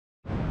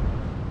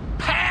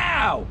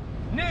Pow!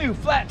 New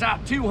flat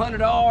top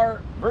 200R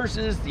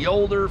versus the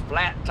older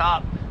flat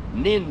top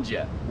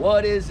Ninja.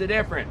 What is the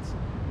difference?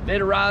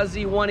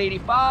 Vittorazi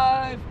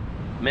 185,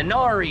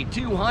 Minari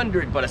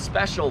 200, but a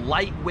special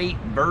lightweight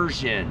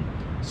version.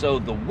 So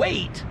the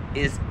weight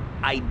is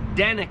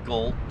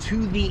identical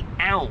to the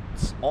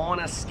ounce. On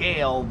a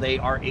scale, they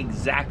are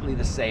exactly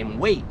the same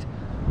weight.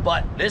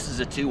 But this is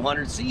a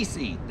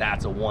 200cc,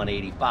 that's a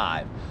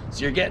 185.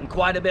 So you're getting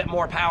quite a bit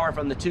more power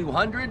from the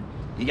 200.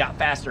 You got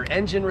faster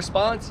engine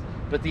response,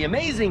 but the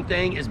amazing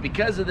thing is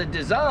because of the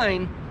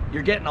design,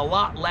 you're getting a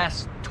lot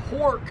less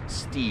torque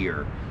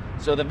steer.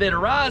 So the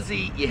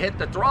Vittorazi, you hit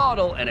the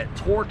throttle and it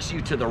torques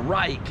you to the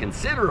right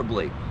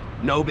considerably.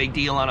 No big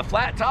deal on a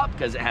flat top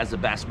because it has the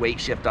best weight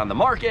shift on the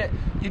market.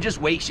 You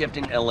just weight shift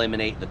and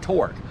eliminate the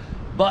torque.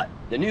 But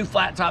the new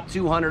flat top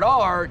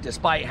 200R,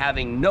 despite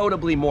having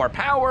notably more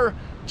power,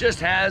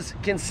 just has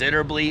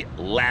considerably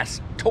less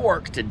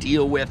torque to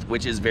deal with,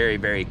 which is very,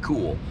 very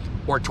cool.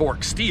 Or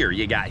torque steer,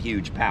 you got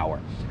huge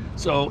power.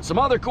 So some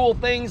other cool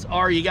things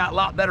are you got a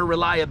lot better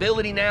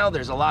reliability now.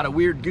 There's a lot of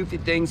weird, goofy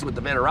things with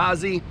the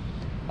Vittorazi,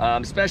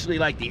 especially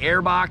like the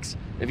airbox.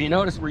 If you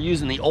notice, we're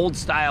using the old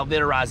style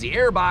Vittorazi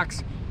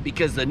airbox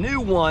because the new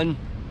one,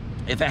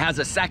 if it has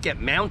a second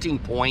mounting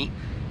point,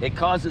 it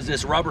causes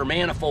this rubber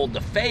manifold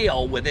to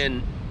fail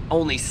within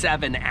only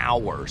 7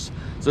 hours.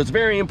 So it's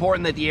very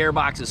important that the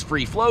airbox is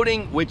free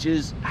floating, which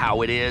is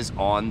how it is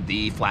on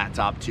the flat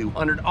top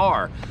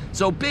 200R.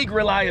 So big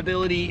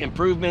reliability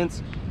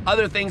improvements.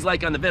 Other things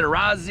like on the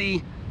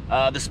Vittorazi,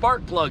 the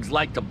spark plugs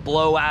like to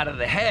blow out of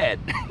the head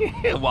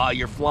while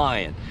you're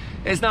flying.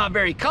 It's not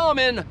very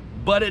common,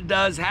 but it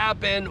does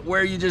happen,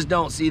 where you just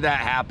don't see that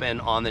happen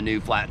on the new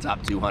flat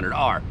top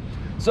 200R.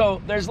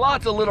 So there's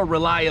lots of little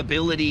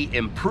reliability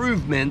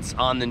improvements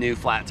on the new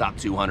flat top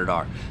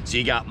 200R. So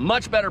you got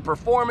much better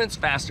performance,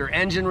 faster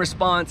engine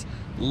response,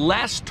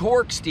 less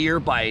torque steer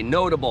by a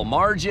notable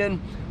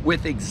margin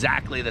with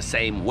exactly the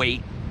same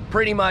weight.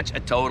 Pretty much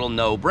a total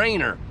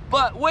no-brainer.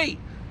 But wait,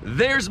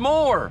 there's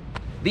more.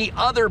 The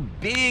other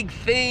big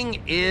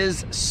thing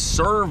is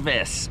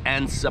service,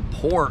 and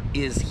support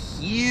is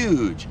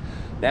huge.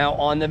 Now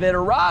on the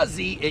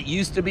Vittorazi, it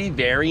used to be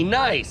very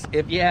nice.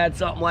 If you had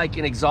something like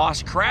an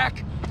exhaust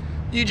crack,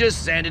 you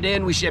just send it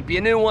in, we ship you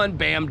a new one,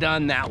 bam,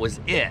 done, that was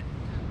it.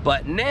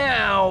 But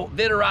now,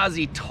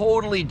 Vittorazi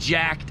totally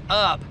jacked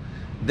up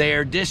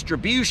their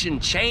distribution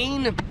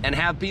chain and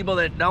have people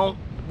that don't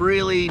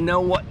really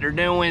know what they're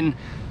doing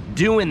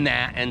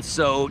that. And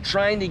so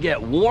trying to get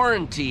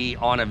warranty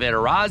on a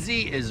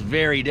Vittorazi is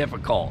very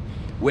difficult,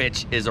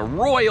 which is a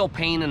royal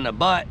pain in the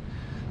butt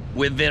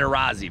with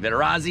Vittorazi.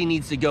 Vittorazi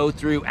needs to go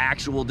through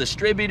actual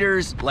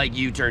distributors like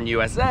U-Turn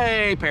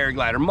USA,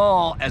 Paraglider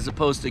Mall, as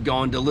opposed to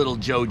going to little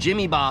Joe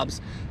Jimmy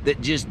Bobs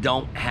that just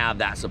don't have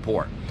that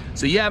support.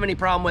 So you have any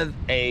problem with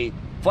a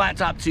flat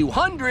top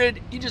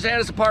 200, you just hand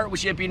us a part, we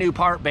ship you a new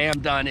part, bam,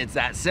 done. It's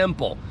that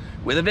simple.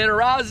 With a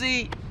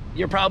Vittorazi,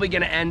 you're probably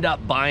gonna end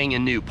up buying a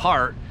new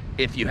part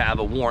if you have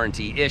a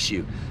warranty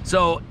issue.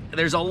 So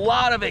there's a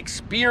lot of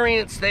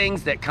experience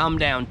things that come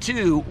down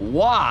to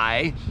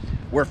why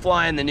we're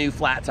flying the new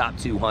flat top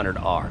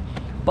 200R.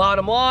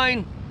 Bottom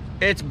line,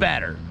 it's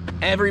better.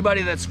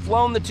 Everybody that's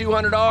flown the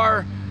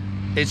 200R,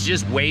 it's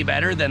just way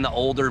better than the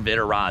older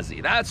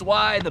Vittorazi. That's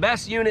why the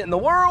best unit in the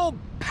world,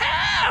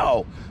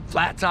 pow!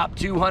 Flat top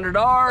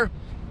 200R.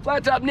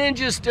 Flat top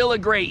Ninja is still a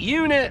great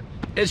unit.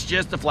 It's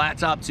just the flat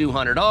top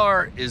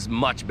 200R is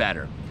much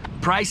better.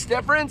 Price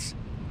difference,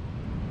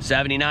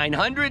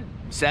 $7,900,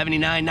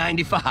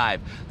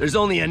 $79.95. There's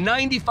only a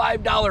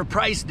 $95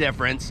 price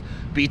difference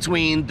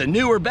between the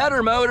newer,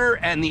 better motor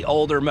and the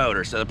older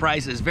motor. So the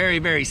price is very,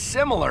 very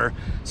similar.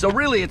 So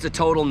really it's a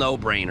total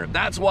no-brainer.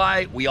 That's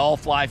why we all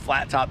fly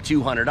flat top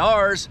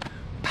 200Rs.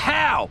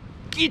 Pow!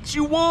 Get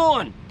you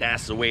one!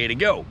 That's the way to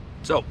go.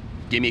 So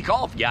give me a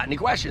call if you got any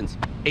questions.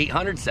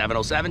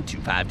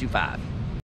 800-707-2525.